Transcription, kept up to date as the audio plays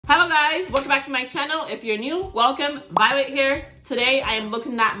guys, welcome back to my channel. If you're new, welcome. Violet here. Today I am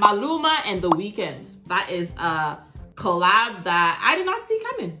looking at Maluma and The Weekend. That is a collab that I did not see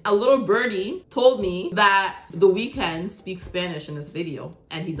coming. A little birdie told me that The Weekend speaks Spanish in this video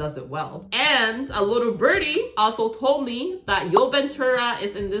and he does it well. And a little birdie also told me that Yo Ventura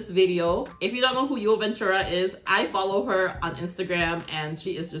is in this video. If you don't know who Yo Ventura is, I follow her on Instagram and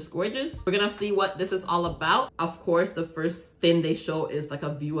she is just gorgeous. We're gonna see what this is all about. Of course, the first thing they show is like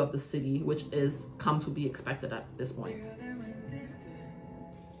a view of the city, which is come to be expected at this point.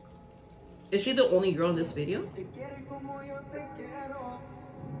 Is she the only girl in this video?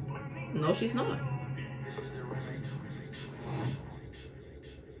 No, she's not.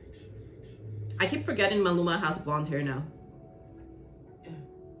 I keep forgetting Maluma has blonde hair now.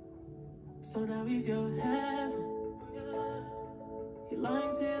 So now he's your heaven. You're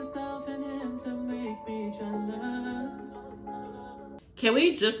lying to yourself and him to make me jealous. Can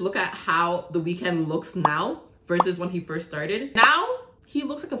we just look at how The Weeknd looks now versus when he first started? Now, he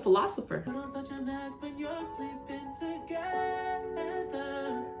looks like a philosopher.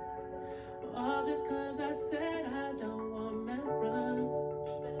 All this 'cause I said I don't want marriage.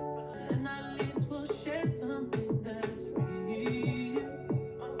 And at least we'll share something that's real.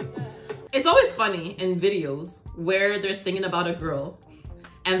 It's always funny in videos where they're singing about a girl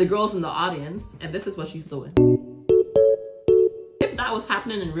and the girl's in the audience and this is what she's doing. If that was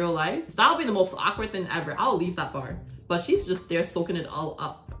happening in real life, that would be the most awkward thing ever. I'll leave that bar. But she's just there soaking it all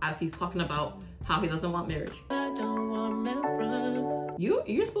up as he's talking about how he doesn't want marriage. I don't want marriage.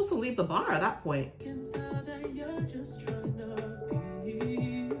 You're supposed to leave the bar at that point.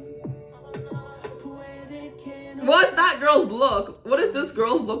 What's that girl's look? What is this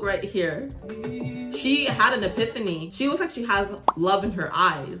girl's look right here? She had an epiphany. She looks like she has love in her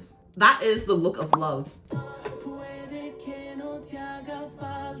eyes. That is the look of love.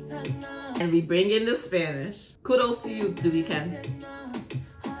 And we bring in the Spanish. Kudos to you, The Weeknd.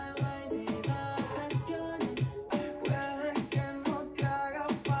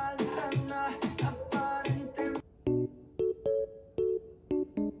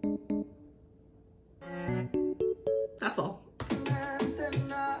 That's all.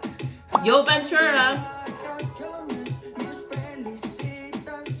 Yo Ventura.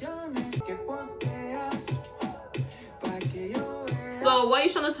 So what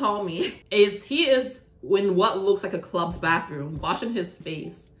he's trying to tell me is he is in what looks like a club's bathroom, washing his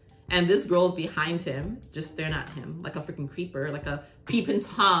face, and this girl's behind him, just staring at him like a freaking creeper, like a peeping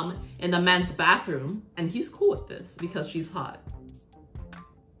Tom in the man's bathroom, and he's cool with this because she's hot.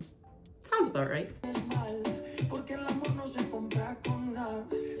 Sounds about right.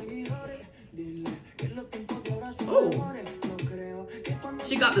 Oh,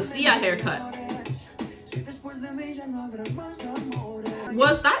 she got the Sia haircut.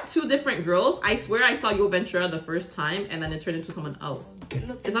 Was that two different girls? I swear I saw Yo Ventura the first time and then it turned into someone else.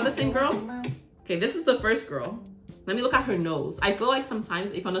 Is that the same girl? Okay, this is the first girl. Let me look at her nose. I feel like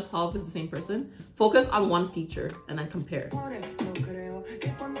sometimes if you want to tell if it's the same person, focus on one feature and then compare.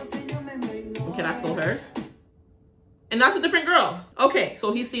 Okay, that's still her. And that's a different girl. Okay,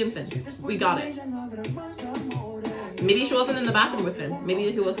 so he's seeing things. We got it. Maybe she wasn't in the bathroom with him.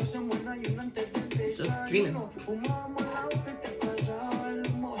 Maybe he was just dreaming.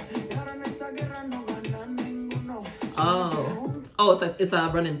 Oh, it's a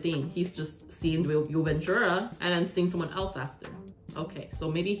running theme. He's just seeing Yo Ventura and then seeing someone else after. Okay,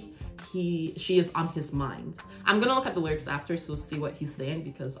 so maybe she is on his mind. I'm gonna look at the lyrics after to see what he's saying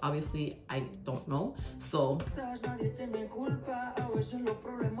because obviously I don't know. So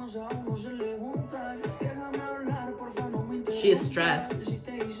she is stressed.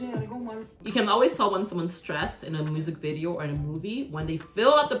 You can always tell when someone's stressed in a music video or in a movie when they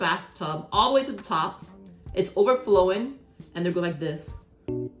fill up the bathtub all the way to the top, it's overflowing, and they go like this.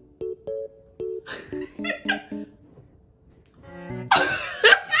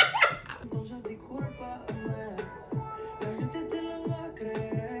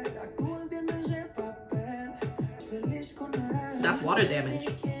 That's water damage.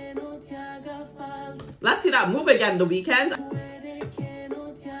 Let's see that move again, The Weeknd.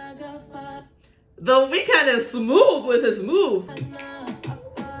 The Weeknd is smooth with his moves.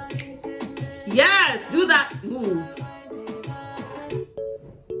 Yes, do that move.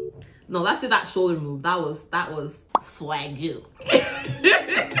 No, let's do that shoulder move. That was swaggy.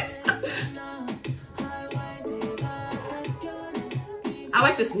 I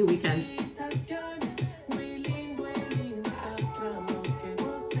like this new Weeknd.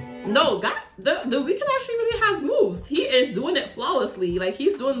 No, The Weeknd actually really has moves. He is doing it flawlessly. Like,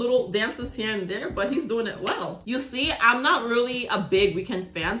 he's doing little dances here and there, but he's doing it well. You see, I'm not really a big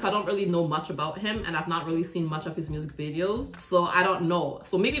Weeknd fan, so I don't really know much about him, and I've not really seen much of his music videos, so I don't know.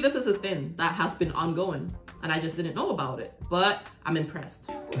 So maybe this is a thing that has been ongoing, and I just didn't know about it, but I'm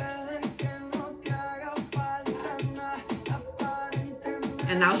impressed.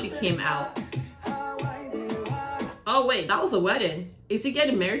 And now she came out. Oh wait, that was a wedding. Is he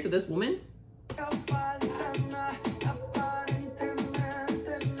getting married to this woman?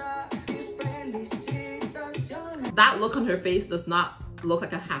 That look on her face does not look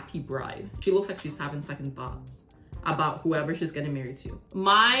like a happy bride. She looks like she's having second thoughts about whoever she's getting married to.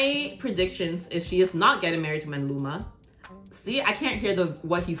 My predictions is she is not getting married to Maluma. See, I can't hear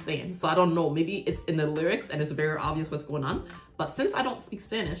what he's saying, so I don't know. Maybe it's in the lyrics and it's very obvious what's going on. But since I don't speak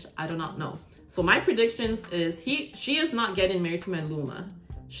Spanish, I do not know. So my predictions is she is not getting married to Maluma.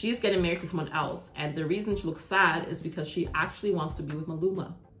 She's getting married to someone else. And the reason she looks sad is because she actually wants to be with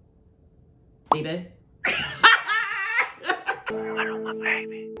Maluma. Baby. Maluma,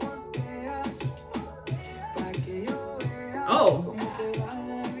 baby. Oh.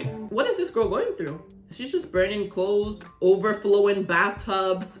 What is this girl going through? She's just burning clothes, overflowing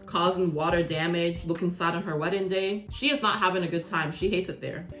bathtubs, causing water damage, looking sad on her wedding day. She is not having a good time. She hates it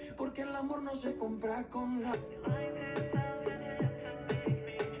there.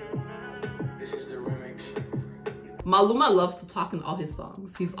 This is the remix. Maluma loves to talk in all his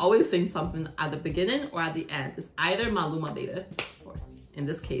songs. He's always saying something at the beginning or at the end. It's either Maluma baby, or in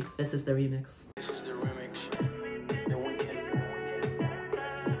this case, this is the remix. This is the remix. The Weekend.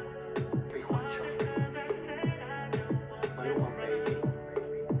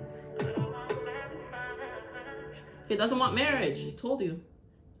 He doesn't want marriage, he told you.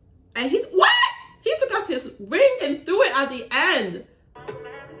 And what? He took off his ring and threw it at the end.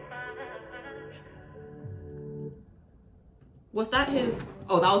 Was that his?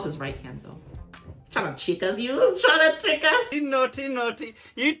 Oh, that was his right hand though. Trying to trick us, you trying to trick us. You naughty, naughty.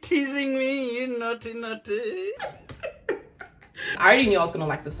 You teasing me, you naughty, naughty. I already knew I was gonna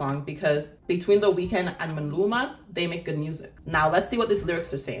like the song because between The Weeknd and Maluma, they make good music. Now let's see what these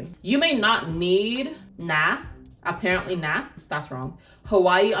lyrics are saying. You may not need, apparently that's wrong.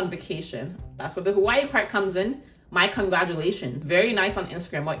 Hawaii on vacation. That's where the Hawaii part comes in. My congratulations. Very nice on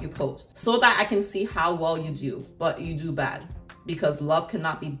Instagram what you post. So that I can see how well you do, but you do bad. Because love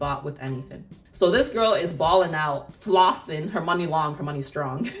cannot be bought with anything. So this girl is balling out, flossing, her money long, her money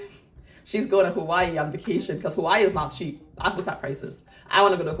strong. She's going to Hawaii on vacation because Hawaii is not cheap. I've looked at prices. I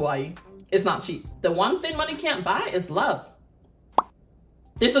want to go to Hawaii. It's not cheap. The one thing money can't buy is love.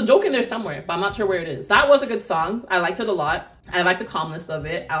 There's a joke in there somewhere, but I'm not sure where it is. That was a good song. I liked it a lot. I like the calmness of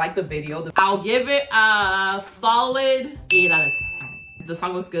it. I like the video. I'll give it a solid 8 out of 10. The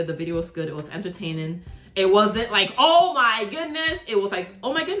song was good. The video was good. It was entertaining. It wasn't like, oh my goodness. It was like,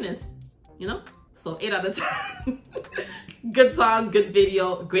 oh my goodness, you know? So 8 out of 10. Good song, good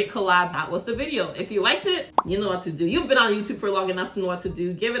video, great collab. That was the video. If you liked it, you know what to do. You've been on YouTube for long enough to know what to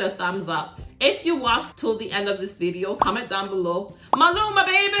do. Give it a thumbs up. If you watched till the end of this video, comment down below, Maluma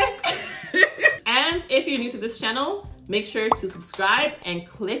baby. And if you're new to this channel, make sure to subscribe and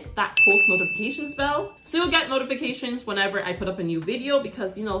click that post notifications bell so you'll get notifications whenever I put up a new video,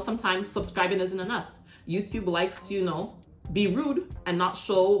 because you know, sometimes subscribing isn't enough. YouTube likes to, you know, be rude and not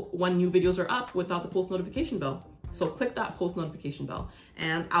show when new videos are up without the post notification bell. So click that post notification bell,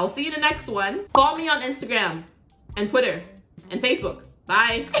 and I'll see you in the next one. Follow me on Instagram and Twitter and Facebook.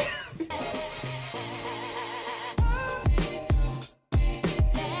 Bye.